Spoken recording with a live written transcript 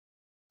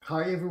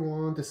Hi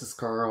everyone, this is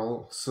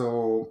Carl.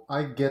 So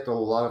I get a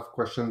lot of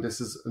questions. This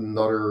is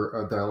another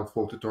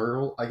Dialogflow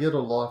tutorial. I get a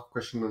lot of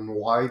questions on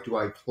why do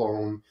I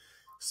clone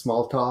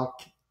Smalltalk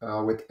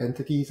with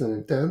entities and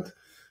intent.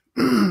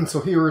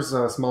 So here's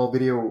a small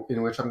video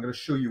in which I'm going to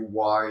show you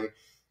why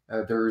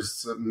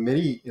there's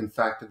many, in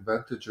fact,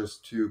 advantages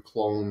to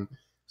clone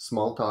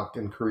Smalltalk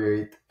and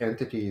create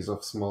entities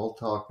of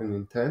Smalltalk and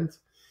intent.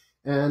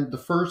 And the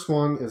first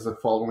one is the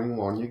following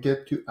one. You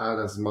get to add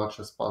as much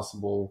as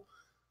possible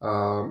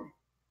um,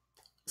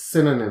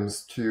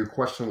 synonyms to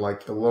question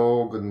like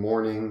hello, good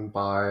morning,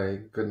 bye,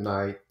 good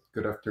night,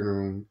 good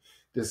afternoon.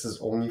 This is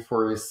only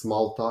for a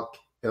small talk,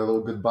 hello,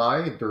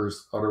 goodbye.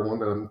 There's other one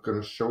that I'm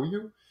going to show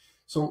you.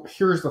 So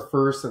here's the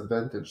first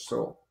advantage.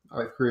 So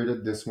I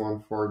created this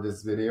one for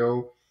this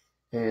video,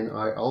 and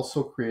I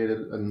also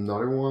created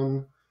another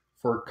one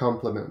for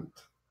compliment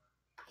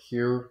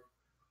here,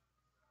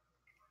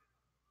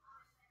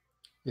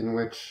 in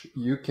which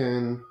you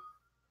can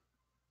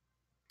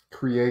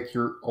create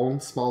your own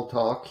small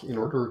talk in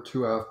order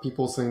to have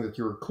people saying that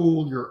you're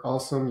cool, you're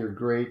awesome, you're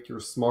great, you're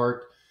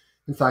smart.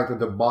 In fact, that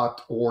the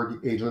bot or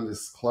the agent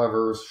is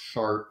clever,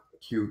 sharp,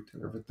 cute,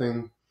 and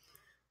everything.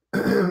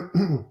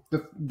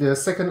 The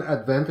second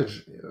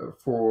advantage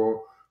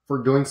for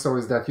doing so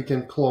is that you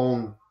can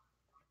clone.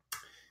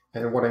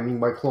 And what I mean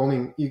by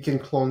cloning, you can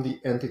clone the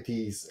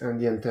entities and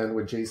the intent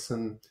with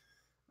JSON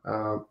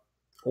uh,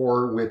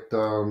 or with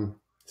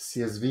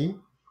CSV.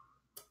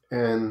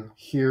 And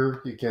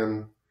here you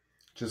can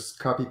just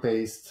copy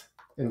paste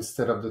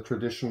instead of the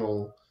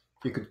traditional.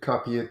 You could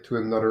copy it to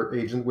another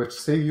agent, which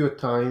save you a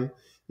time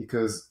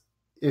because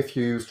if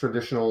you use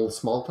traditional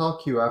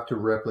Smalltalk, you have to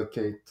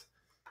replicate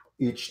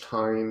each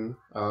time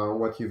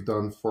what you've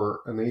done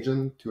for an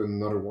agent to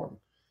another one.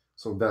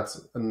 So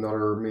that's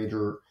another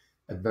major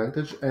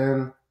advantage.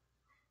 And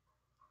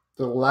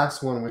the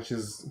last one, which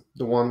is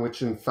the one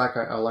which in fact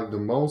I like the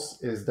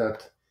most, is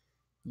that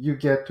you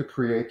get to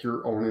create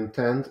your own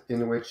intent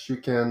in which you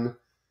can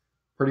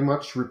pretty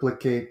much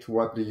replicate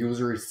what the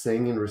user is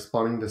saying and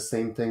responding the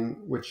same thing,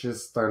 which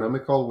is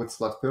dynamical with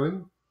slot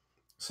filling.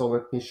 So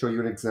let me show you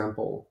an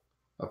example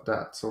of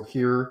that. So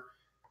here,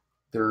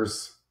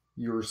 there's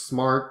you're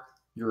smart,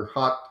 you're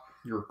hot,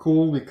 you're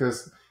cool,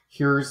 because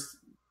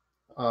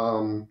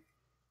um,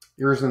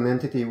 here's an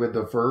entity with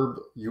the verb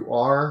you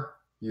are,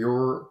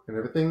 you're, and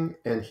everything,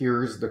 and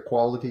here's the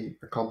quality,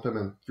 a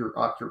complement, you're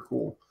hot, you're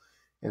cool.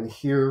 And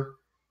here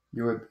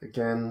you would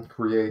again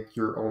create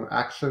your own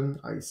action.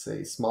 I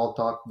say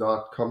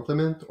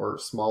smalltalk.complement or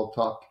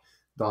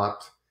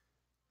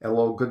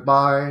smalltalk.hello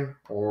goodbye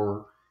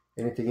or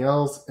anything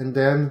else. And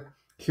then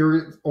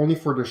here, only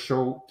for the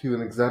show to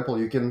an example,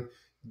 you can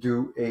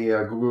do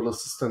a Google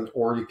Assistant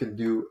or you can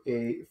do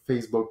a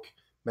Facebook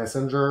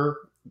Messenger.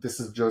 This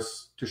is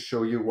just to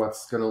show you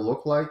what's going to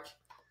look like.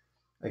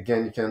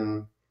 Again, you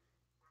can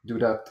do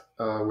that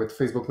with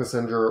Facebook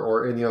Messenger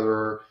or any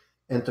other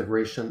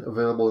integration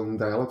available in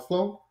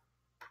Dialogflow.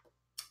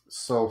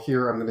 So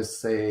here I'm going to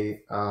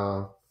say,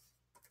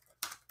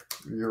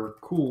 you're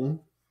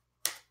cool.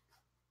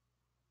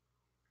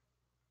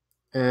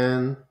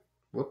 And,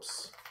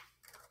 whoops,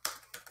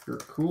 you're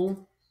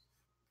cool.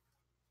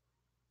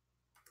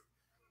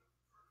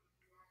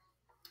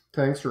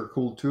 Thanks, you're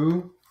cool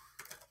too.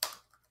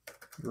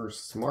 You're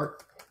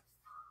smart.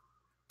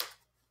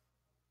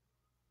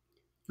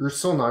 You're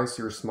so nice,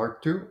 you're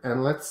smart too.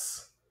 And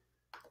let's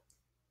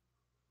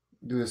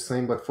do the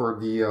same, but for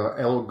the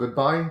hello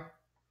goodbye,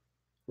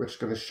 which is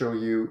going to show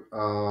you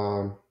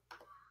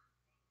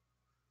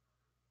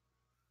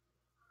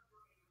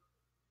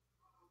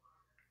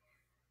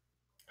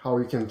how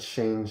you can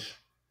change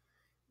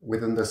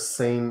within the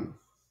same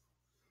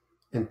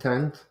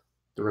intent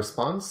the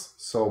response.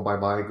 So bye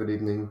bye, good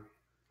evening.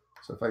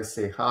 So if I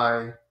say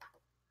hi,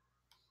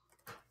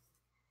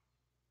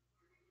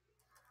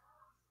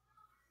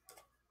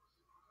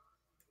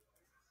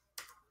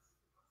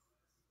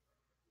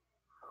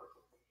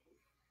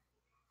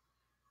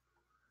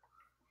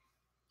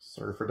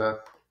 sorry for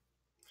that.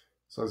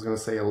 So I was going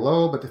to say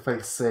hello, but if I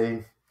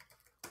say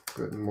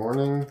good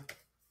morning,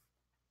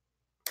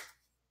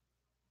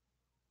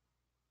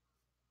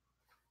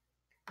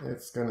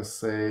 it's going to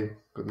say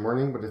good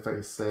morning. But if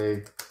I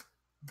say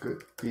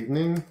good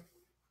evening,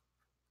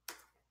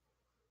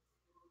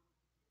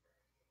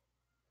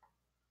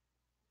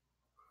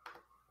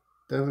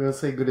 then I'm going to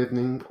say good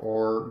evening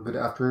or good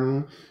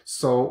afternoon.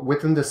 So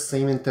within the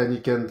same intent,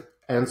 you can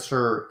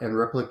answer and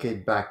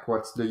replicate back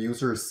what the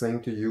user is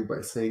saying to you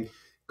by saying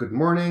good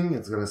morning.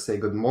 It's going to say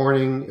good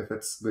morning. If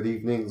it's good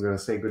evening, it's going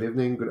to say good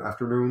evening, good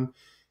afternoon.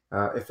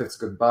 If it's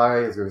goodbye,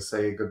 it's going to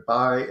say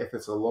goodbye. If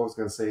it's hello, it's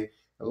going to say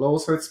hello.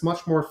 So it's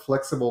much more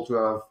flexible to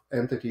have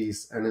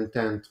entities and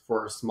intent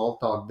for small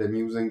talk than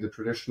using the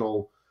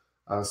traditional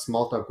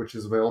small talk, which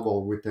is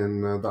available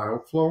within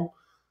Dialogflow.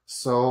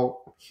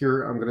 So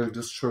here I'm going to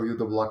just show you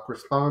the block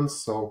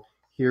response. So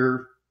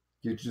here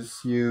you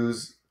just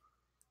use,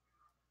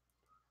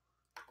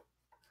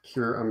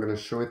 here I'm going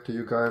to show it to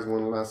you guys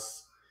one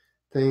last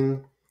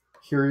thing.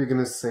 Here you're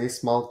going to say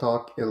small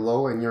talk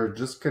hello, and you're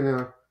just going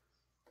to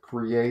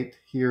create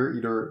here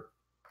either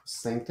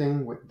same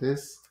thing with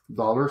this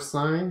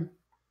 $,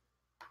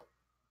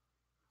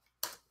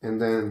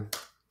 and then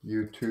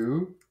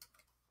YouTube,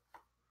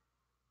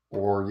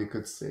 or you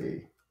could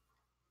say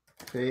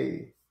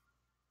hey,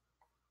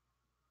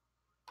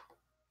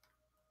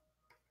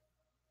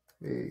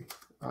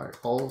 I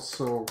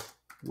also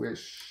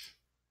wish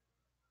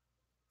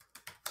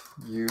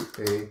you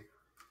a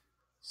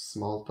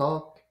small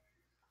talk.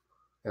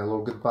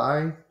 Hello,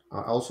 goodbye.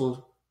 I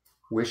also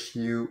wish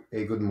you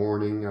a good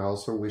morning. I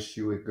also wish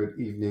you a good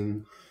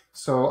evening.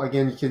 So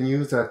again, you can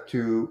use that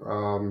to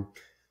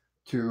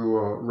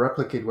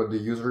replicate what the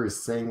user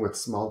is saying with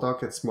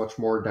Smalltalk. It's much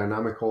more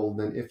dynamical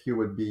than if you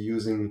would be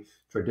using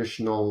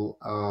traditional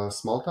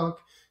Smalltalk.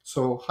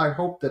 So I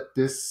hope that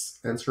this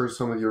answers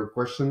some of your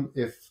question.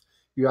 If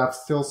you have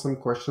still some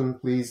question,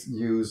 please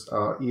use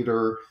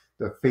either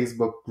the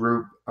Facebook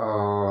group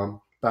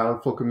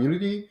Dialogflow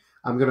community.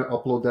 I'm going to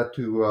upload that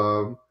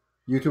to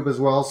YouTube as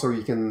well, so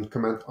you can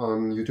comment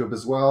on YouTube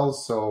as well.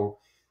 So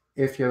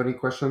if you have any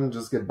question,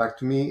 just get back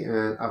to me,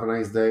 and have a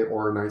nice day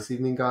or a nice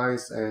evening,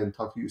 guys, and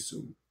talk to you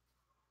soon.